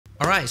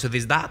Alright, so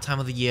there's that time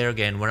of the year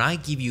again when I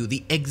give you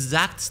the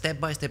exact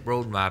step-by-step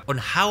roadmap on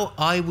how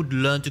I would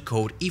learn to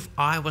code if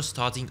I was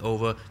starting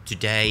over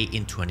today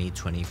in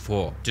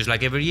 2024. Just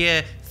like every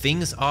year,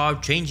 things are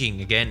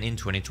changing again in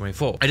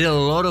 2024. I did a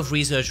lot of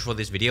research for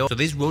this video, so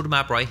this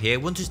roadmap right here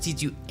won't just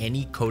teach you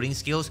any coding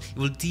skills, it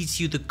will teach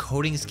you the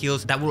coding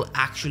skills that will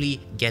actually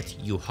get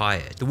you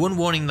hired. The one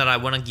warning that I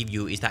want to give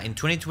you is that in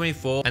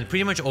 2024 and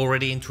pretty much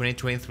already in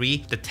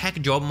 2023, the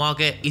tech job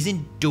market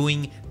isn't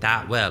doing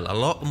that well. A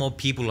lot more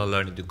people are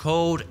learning to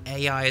code,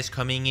 AI is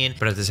coming in,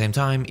 but at the same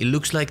time, it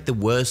looks like the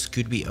worst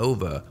could be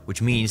over,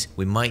 which means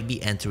we might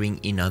be entering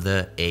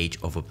another age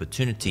of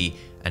opportunity,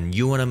 and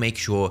you want to make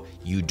sure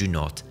you do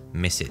not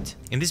miss it.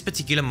 In this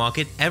particular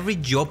market, every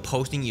job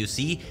posting you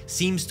see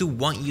seems to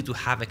want you to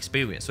have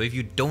experience. So if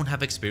you don't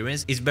have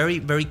experience, it's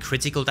very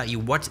critical that you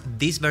watch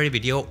this very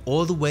video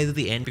all the way to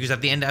the end, because at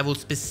the end I will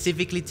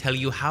specifically tell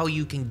you how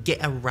you can get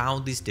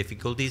around these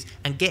difficulties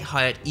and get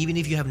hired even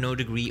if you have no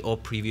degree or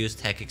previous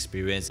tech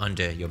experience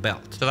under your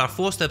belt. So there are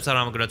 4 steps that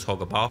I'm going to talk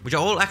about, which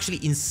are all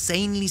actually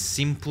insanely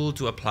simple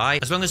to apply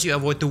as long as you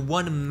avoid the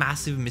one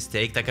massive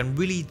mistake that can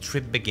really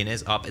trip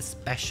beginners up,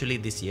 especially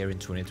this year in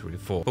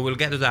 2024. But we'll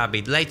get to that a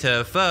bit later.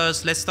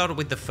 First, let's start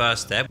with the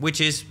first step,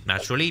 which is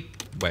naturally,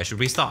 where should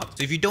we start?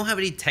 So if you don't have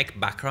any tech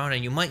background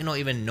and you might not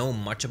even know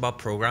much about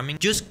programming,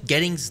 just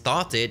getting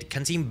started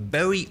can seem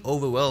very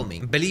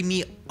overwhelming. Believe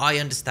me, I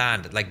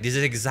understand. Like, this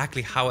is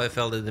exactly how I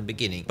felt at the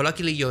beginning. But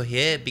luckily you're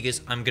here because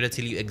I'm gonna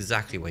tell you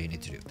exactly what you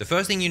need to do. The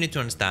first thing you need to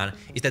understand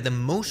is that the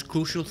most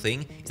crucial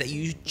thing is that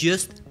you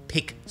just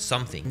pick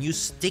something. You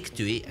stick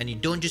to it and you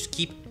don't just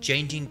keep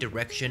changing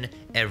direction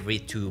every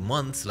 2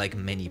 months like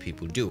many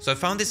people do. So I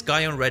found this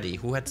guy on Reddit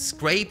who had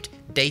scraped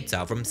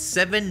data from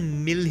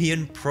 7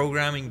 million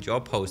programming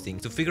job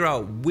postings to figure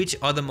out which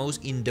are the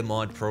most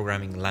in-demand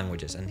programming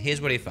languages. And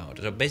here's what he found.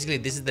 So basically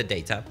this is the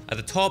data. At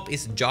the top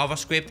is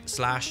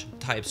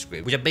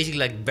JavaScript/TypeScript, which are basically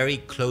like very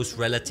close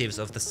relatives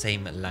of the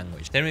same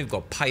language. Then we've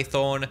got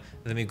Python,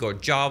 then we've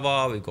got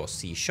Java, we've got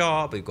C#,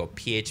 we've got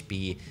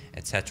PHP,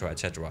 etc,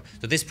 etc.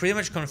 So this pretty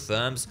much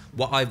confirms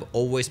what I've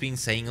always been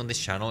saying on this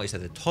channel, is that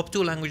the top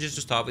 2 languages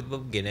to start with for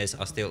beginners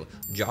are still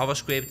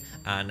JavaScript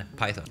and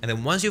Python. And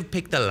then once you've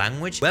picked the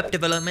language, web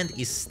development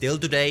is still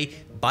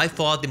today by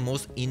far the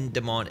most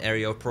in-demand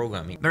area of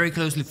programming, very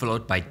closely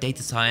followed by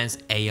data science,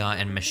 AI,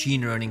 and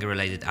machine learning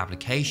related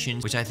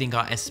applications, which I think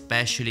are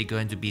especially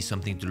going to be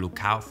something to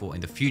look out for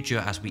in the future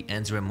as we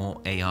enter a more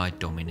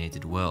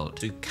AI-dominated world.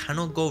 So you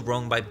cannot go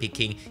wrong by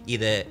picking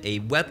either a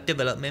web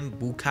development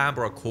bootcamp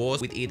or a course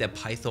with either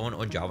Python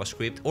or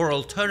JavaScript, or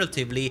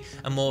alternatively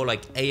a more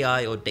like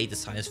AI or data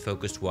science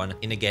focused one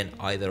in, again,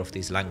 either of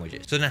these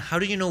languages. So then how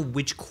do you know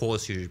which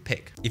course you should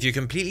pick? If you're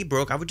completely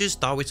broke, I would just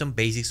start with some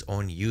basics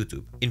on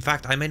YouTube. In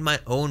fact, I made my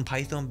own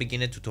Python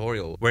beginner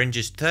tutorial where in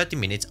just 30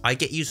 minutes I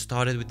get you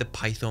started with the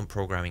Python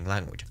programming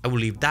language. I will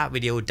leave that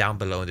video down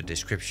below in the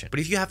description. But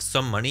if you have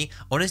some money,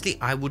 honestly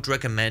I would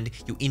recommend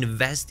you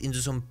invest into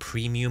some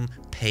premium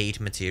paid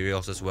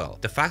materials as well.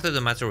 The fact of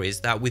the matter is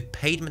that with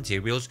paid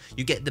materials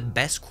you get the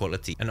best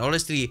quality, and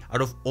honestly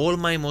out of all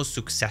my most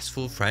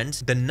successful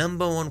friends, the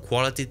 #1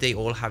 quality they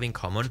all have in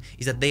common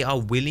is that they are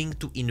willing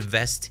to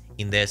invest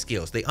in their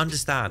skills. They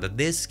understand that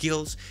their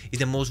skills is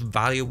the most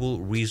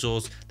valuable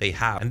resource they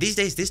have. And these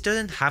days, this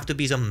doesn't have to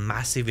be some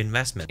massive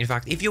investment. In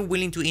fact, if you're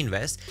willing to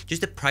invest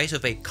just the price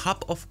of a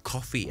cup of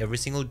coffee every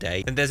single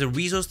day, then there's a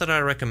resource that I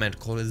recommend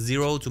called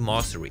Zero to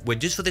Mastery, where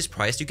just for this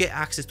price, you get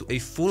access to a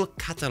full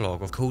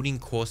catalog of coding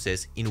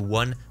courses in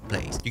one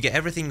place. You get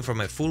everything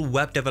from a full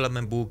web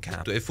development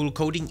bootcamp to a full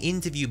coding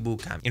interview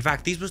bootcamp. In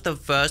fact, this was the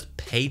first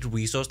paid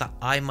resource that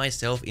I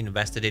myself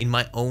invested in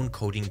my own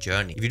coding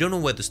journey. If you don't know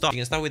where to start, you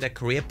can start with a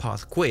career path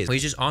quiz where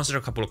you just answer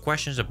a couple of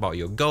questions about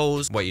your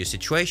goals, what your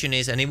situation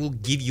is, and it will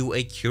give you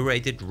a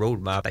curated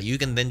roadmap that you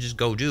can then just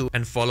go do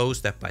and follow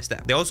step by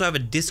step. They also have a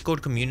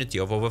Discord community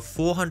of over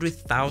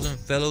 400,000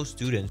 fellow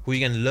students who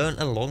you can learn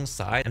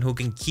alongside and who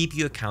can keep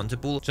you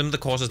accountable. Some of the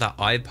courses that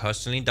I've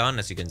personally done,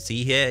 as you can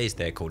see here, is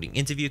their coding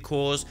interview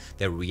course,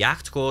 their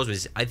React course, which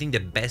is I think the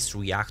best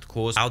React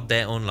course out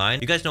there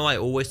online. You guys know I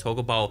always talk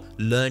about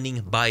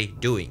learning by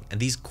doing, and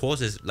these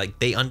courses, like,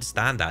 they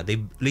understand that.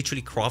 They've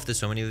literally crafted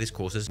so many of these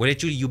courses where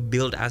literally you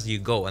build as you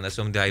go, and that's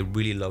something that I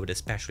really loved,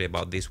 especially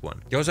about this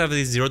one. They also have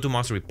this Zero to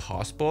Mastery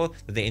passport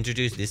that they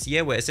introduced this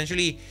year, where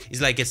essentially it's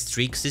like a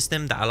streak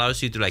system that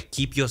allows you to like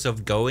keep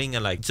yourself going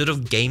and like sort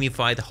of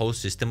gamify the whole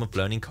system of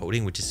learning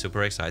coding, which is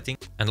super exciting.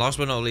 And last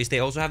but not least, they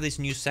also have this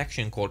new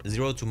section called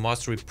Zero to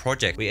Mastery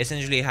Project, where you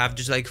essentially have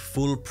just like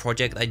full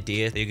project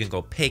ideas that you can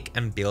go pick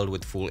and build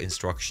with full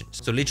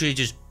instructions. So literally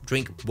just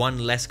drink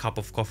 1 less cup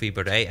of coffee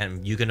per day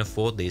and you can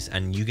afford this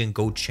and you can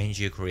go change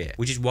your career,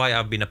 which is why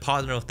I've been a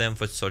partner of them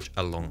for such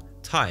a long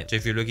time. So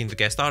if you're looking to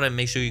get started,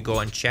 make sure you go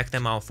and check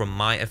them out from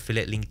my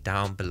affiliate link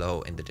down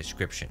below in the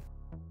description.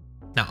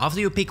 Now, after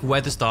you pick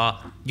where to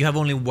start, you have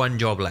only one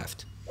job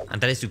left, and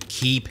that is to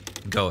keep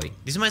keep going.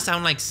 This might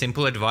sound like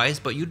simple advice,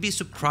 but you'd be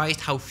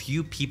surprised how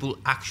few people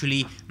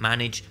actually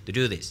manage to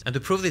do this. And to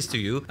prove this to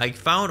you, I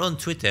found on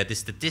Twitter this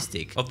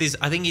statistic of this,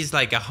 I think it's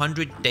like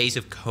 100 days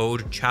of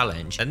code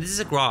challenge. And this is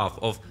a graph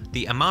of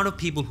the amount of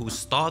people who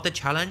start the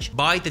challenge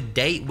by the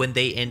date when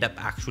they end up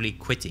actually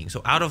quitting.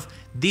 So out of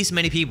this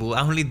many people,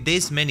 only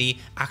this many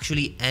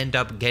actually end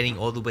up getting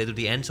all the way to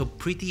the end. So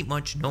pretty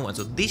much no one.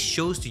 So this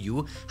shows to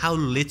you how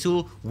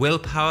little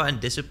willpower and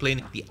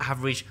discipline the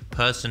average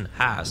person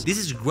has. This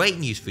is great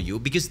news for you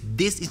because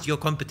this is your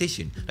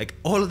competition. Like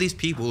all of these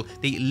people,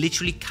 they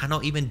literally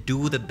cannot even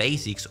do the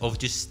basics of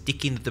just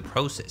sticking to the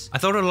process. I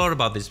thought a lot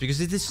about this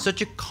because it is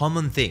such a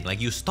common thing. Like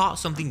you start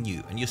something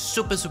new and you're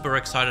super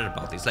excited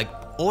about this. Like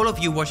all of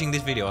you watching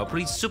this video are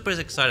pretty super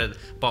excited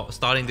about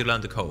starting to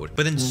learn the code.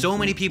 But then so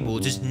many people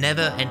just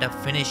never end up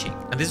finishing.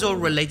 And this is all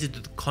related to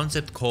the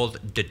concept called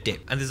the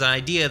dip. And there's an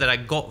idea that I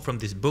got from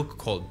this book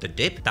called The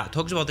Dip that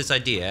talks about this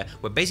idea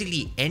where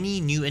basically any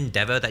new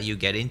endeavor that you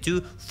get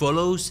into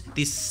follows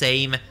this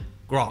same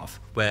graph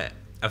where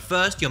at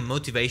first your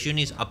motivation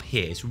is up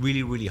here, it's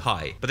really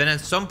high. But then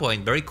at some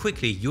point very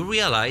quickly you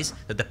realize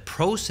that the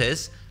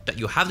process that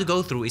you have to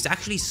go through is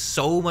actually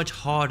so much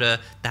harder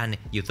than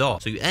you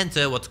thought. So you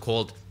enter what's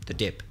called the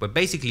dip, where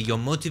basically your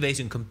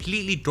motivation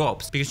completely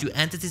drops because you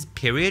enter this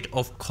period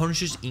of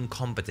conscious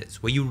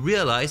incompetence where you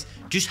realize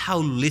just how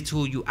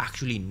little you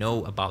actually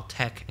know about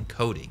tech and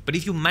coding. But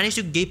if you manage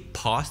to get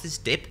past this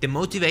dip, the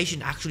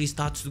motivation actually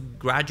starts to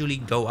gradually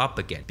go up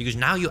again because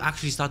now you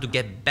actually start to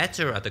get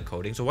better at the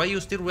coding. So while you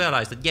still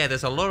realize that yeah,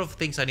 there's a lot of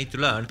things I need to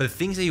learn, but the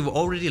things that you've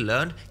already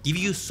learned give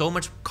you so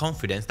much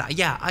confidence that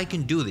yeah, I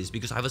can do this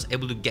because I was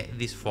able to get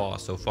this far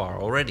so far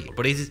already.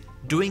 But it is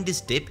during this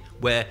dip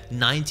where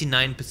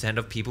 99%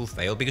 of people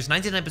fail because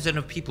 99%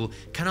 of people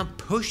cannot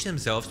push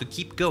themselves to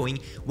keep going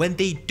when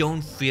they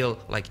don't feel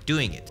like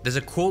doing it. There's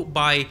a quote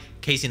by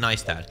Casey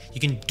Neistat: you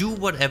can do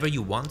whatever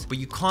you want, but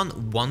you can't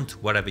want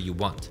whatever you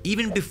want.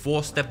 Even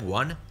before step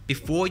one,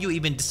 before you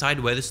even decide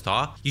where to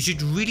start, you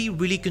should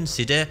really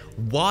consider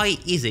why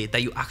is it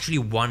that you actually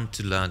want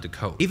to learn to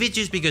code. If it's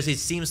just because it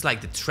seems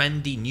like the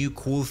trendy new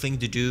cool thing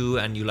to do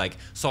and you like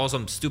saw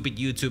some stupid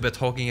YouTuber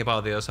talking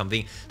about it or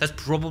something, that's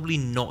probably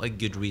not a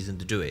good reason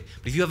to do it.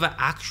 But if you have an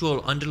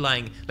actual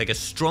underlying, like a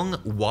strong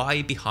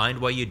why behind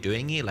why you're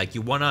doing it, like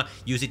you want to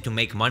use it to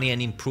make money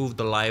and improve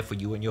the life for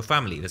you and your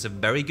family, that's a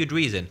very good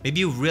reason. Maybe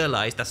you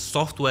realize that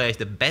software is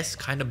the best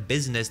kind of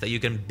business that you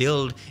can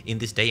build in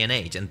this day and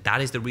age, and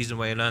that is the reason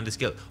why you learn the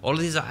skill. All of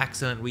these are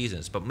excellent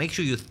reasons, but make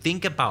sure you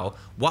think about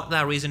what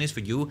that reason is for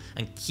you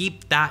and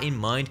keep that in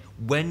mind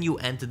when you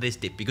enter this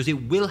dip, because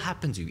it will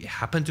happen to you. It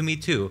happened to me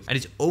too, and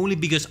it's only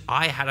because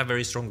I had a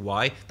very strong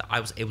why that I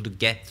was able to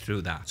get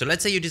through that. So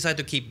let's say you decide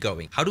to keep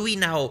going. How do we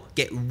now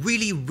get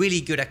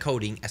really good at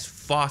coding as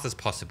fast as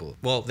possible?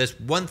 Well, there's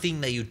one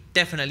thing that you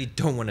definitely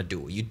don't want to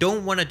do. You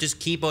don't want to just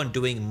keep on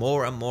doing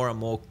more and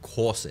more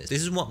courses.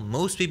 This is what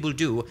most people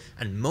do,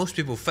 and most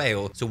people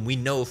fail, so we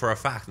know for a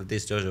fact that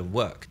this doesn't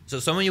work. So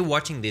some of you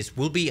watching this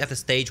will be at the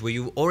stage where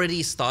you've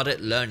already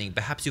started learning.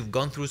 Perhaps you've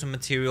gone through some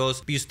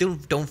materials, but you still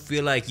don't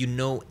feel like you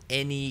know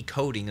any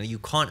coding, or you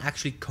can't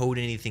actually code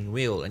anything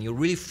real, and you're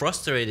really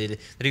frustrated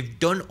that you've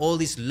done all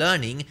this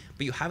learning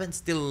but you haven't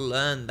still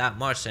learned that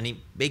much, and it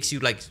makes you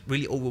like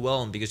really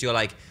overwhelmed because you're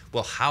like,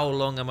 well, how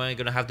long am I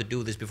gonna have to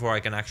do this before I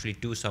can actually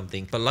do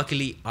something? But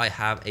luckily I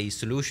have a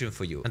solution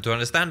for you. And to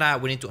understand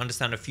that, we need to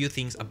understand a few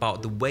things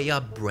about the way our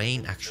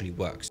brain actually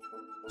works.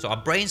 So our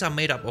brains are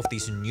made up of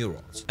these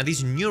neurons, and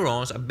these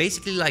neurons are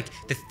basically like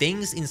the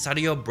things inside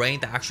of your brain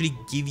that actually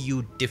give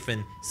you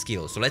different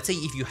skills. So let's say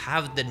if you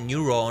have the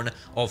neuron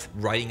of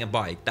riding a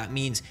bike, that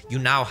means you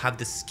now have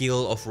the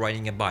skill of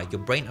riding a bike.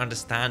 Your brain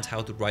understands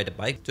how to ride a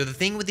bike. So the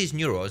thing with these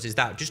neurons is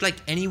that just like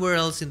anywhere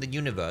else in the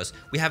universe,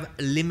 we have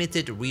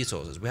limited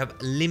resources. We have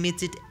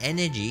limited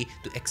energy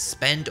to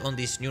expend on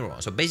these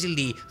neurons. So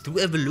basically through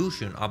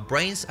evolution, our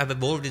brains have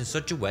evolved in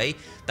such a way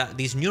that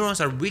these neurons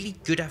are really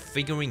good at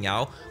figuring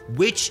out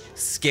which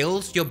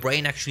skills your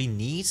brain actually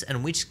needs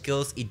and which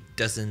skills it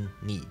doesn't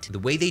need. The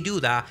way they do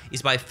that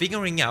is by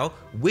figuring out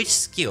which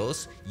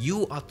skills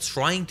you are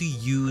trying to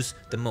use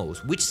the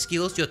most, which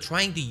skills you're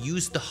trying to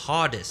use the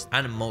hardest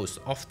and most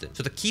often.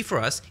 So the key for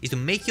us is to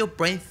make your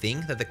brain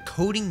think that the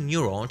coding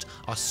neurons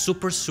are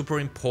super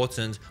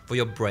important for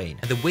your brain.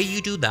 And the way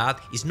you do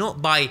that is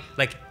not by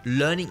like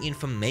learning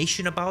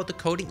information about the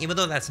coding, even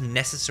though that's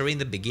necessary in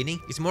the beginning.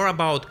 It's more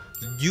about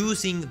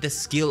using the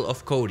skill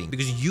of coding,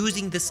 because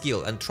using the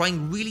skill and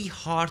trying really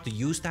hard to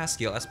use that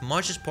skill as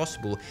much as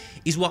possible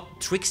is what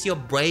tricks your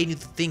brain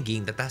into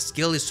thinking that that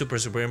skill is super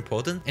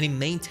important, and it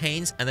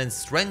maintains and then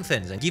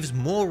strengthens and gives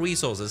more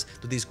resources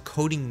to these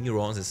coding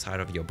neurons inside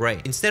of your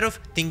brain. Instead of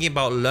thinking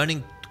about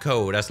learning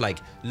code as like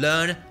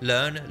learn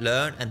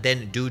and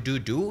then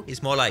do,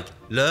 it's more like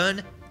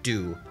learn,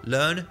 do,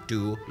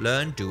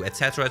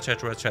 etc.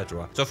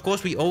 So of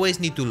course we always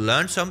need to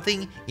learn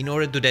something in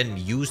order to then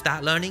use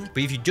that learning.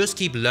 But if you just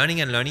keep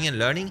learning and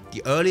learning,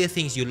 the earlier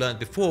things you learned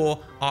before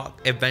are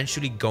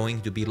eventually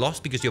going to be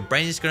lost because your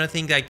brain is going to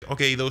think like,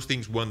 okay, those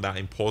things weren't that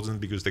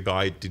important because the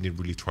guy didn't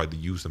really try to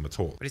use them at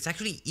all. but it's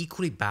actually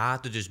equally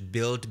bad to just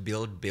build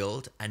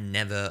and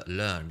never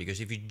learn.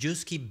 Because if you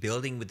just keep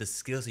building with the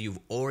skills that you've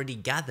already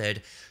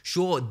gathered,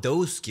 sure,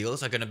 those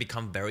skills are going to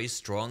become very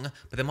strong,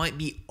 but there might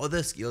be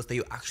other skills that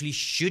you actually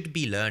should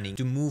be learning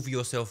to move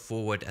yourself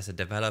forward as a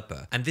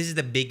developer. And this is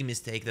the big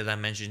mistake that I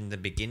mentioned in the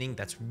beginning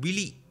that's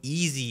really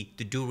easy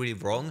to do really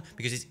wrong,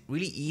 because it's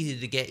really easy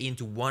to get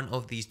into one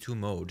of these two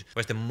modes.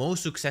 Whereas the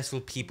most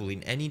successful people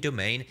in any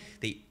domain,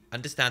 they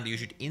understand that you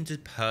should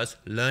intersperse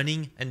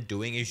learning and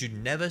doing. You should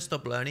never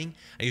stop learning,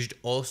 and you should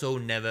also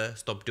never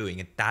stop doing.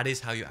 And that is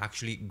how you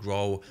actually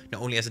grow,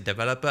 not only as a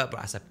developer,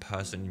 but as a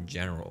person in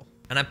general.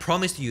 And I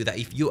promise you that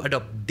if you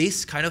adopt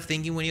this kind of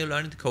thinking when you're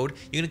learning to code,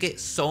 you're gonna get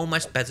so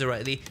much better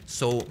at it,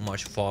 so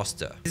much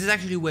faster. This is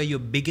actually where your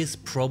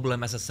biggest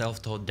problem as a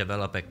self-taught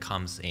developer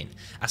comes in.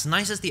 As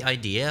nice as the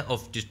idea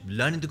of just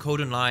learning to code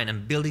online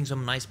and building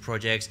some nice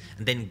projects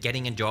and then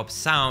getting a job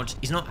sounds,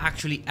 is not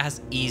actually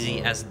as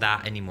easy as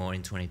that anymore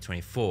in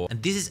 2024.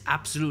 And this is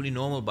absolutely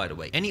normal, by the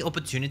way. Any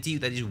opportunity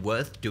that is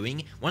worth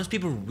doing, once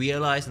people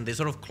realize and they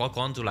sort of clock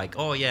on to like,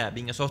 oh yeah,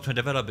 being a software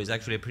developer is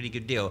actually a pretty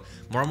good deal,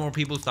 more and more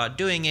people start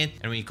doing it.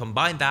 And when you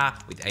combine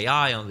that with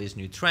AI on these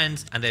new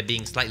trends and there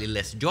being slightly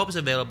less jobs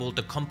available,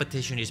 the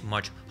competition is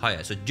much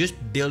higher. So just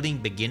building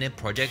beginner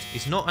projects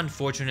is not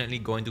unfortunately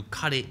going to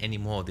cut it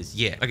anymore this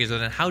year. Okay, so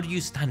then how do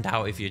you stand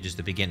out if you're just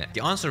a beginner?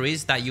 The answer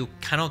is that you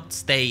cannot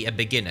stay a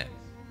beginner.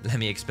 Let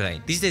me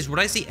explain. These days, what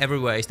I see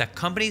everywhere is that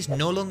companies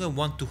no longer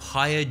want to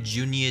hire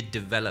junior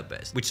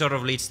developers, which sort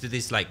of leads to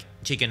this like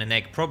chicken and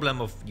egg problem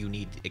of you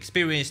need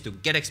experience to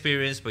get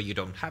experience, but you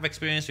don't have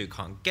experience, so you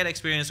can't get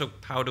experience. So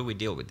how do we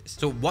deal with this?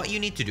 So what you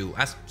need to do,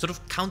 as sort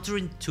of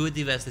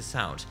counterintuitive as this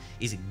sounds,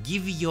 is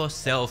give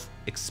yourself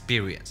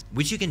experience,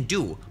 which you can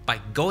do by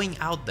going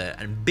out there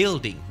and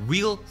building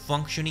real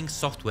functioning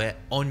software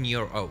on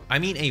your own. I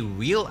mean, a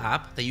real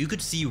app that you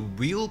could see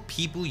real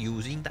people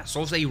using, that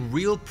solves a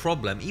real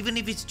problem, even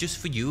if it's just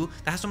for you,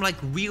 that has some like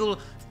real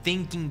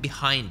thinking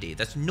behind it.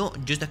 That's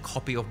not just a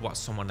copy of what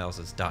someone else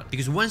has done.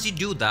 Because once you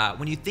do that,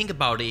 when you think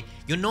about it,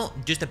 you're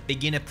not just a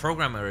beginner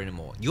programmer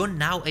anymore. You're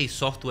now a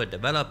software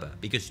developer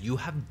because you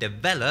have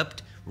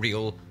developed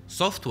real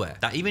software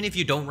that even if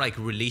you don't like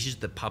release it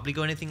to the public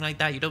or anything like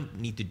that, you don't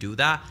need to do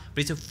that,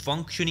 but it's a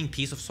functioning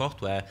piece of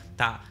software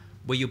that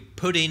where you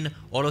put in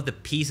all of the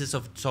pieces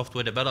of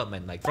software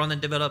development, like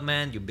front-end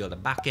development, you build a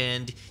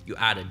backend, you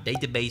add a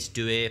database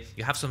to it,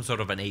 you have some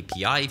sort of an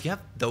API. If you have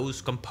those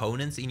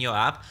components in your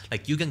app,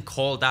 like you can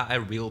call that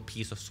a real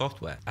piece of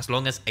software, as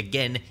long as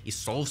again it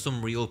solves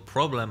some real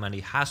problem and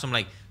it has some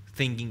like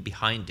thinking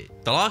behind it.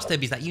 The last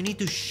step is that you need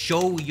to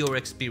show your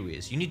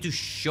experience. You need to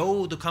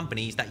show the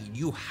companies that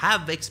you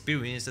have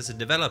experience as a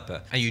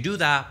developer. And you do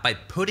that by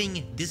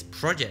putting this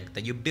project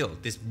that you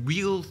built, this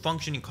real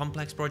functioning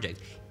complex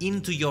project,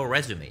 into your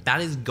resume. That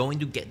is going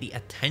to get the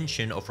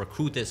attention of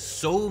recruiters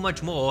so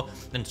much more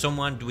than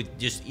someone with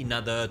just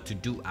another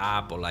to-do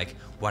app or like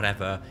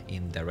whatever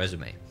in their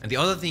resume. And the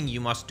other thing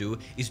you must do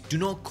is do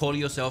not call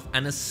yourself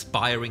an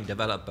aspiring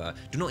developer.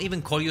 Do not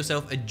even call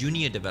yourself a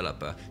junior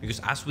developer,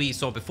 because as we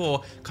saw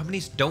before,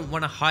 companies don't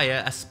want to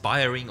hire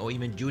aspiring or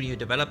even junior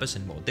developers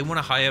anymore. They want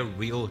to hire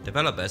real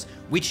developers,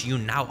 which you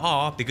now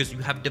are because you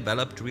have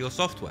developed real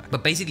software.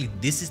 But basically,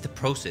 this is the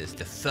process.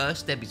 The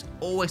first step is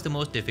always the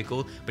most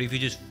difficult, but if you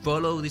just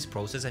follow this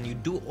process and you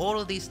do all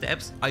of these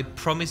steps, I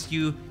promise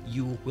you,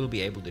 you will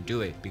be able to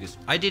do it, because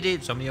I did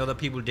it, so many other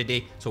people did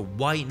it, so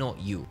why not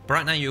you? But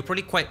right now, you're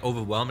probably quite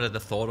overwhelmed at the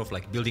thought of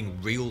like building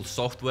real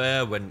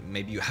software when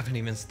maybe you haven't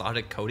even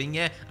started coding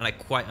yet, and I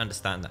quite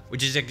understand that,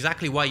 which is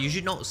exactly why you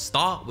should not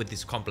start with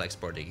this complex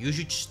project. You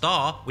should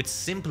start with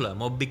simpler,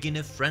 more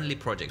beginner-friendly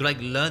projects to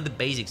like learn the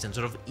basics and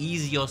sort of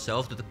ease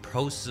yourself to the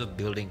process of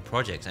building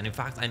projects. And in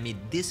fact, I made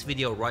this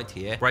video right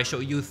here where I show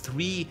you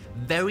 3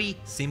 very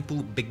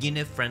simple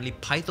beginner-friendly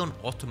Python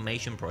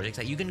automation projects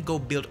that you can go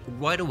build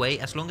right away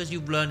as long as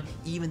you've learned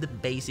even the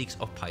basics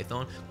of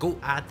Python. Go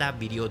add that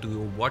video to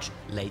your watch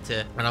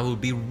later, and I will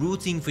be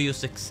rooting for your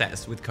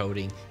success with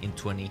coding in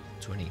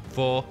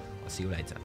 2024. I'll see you later.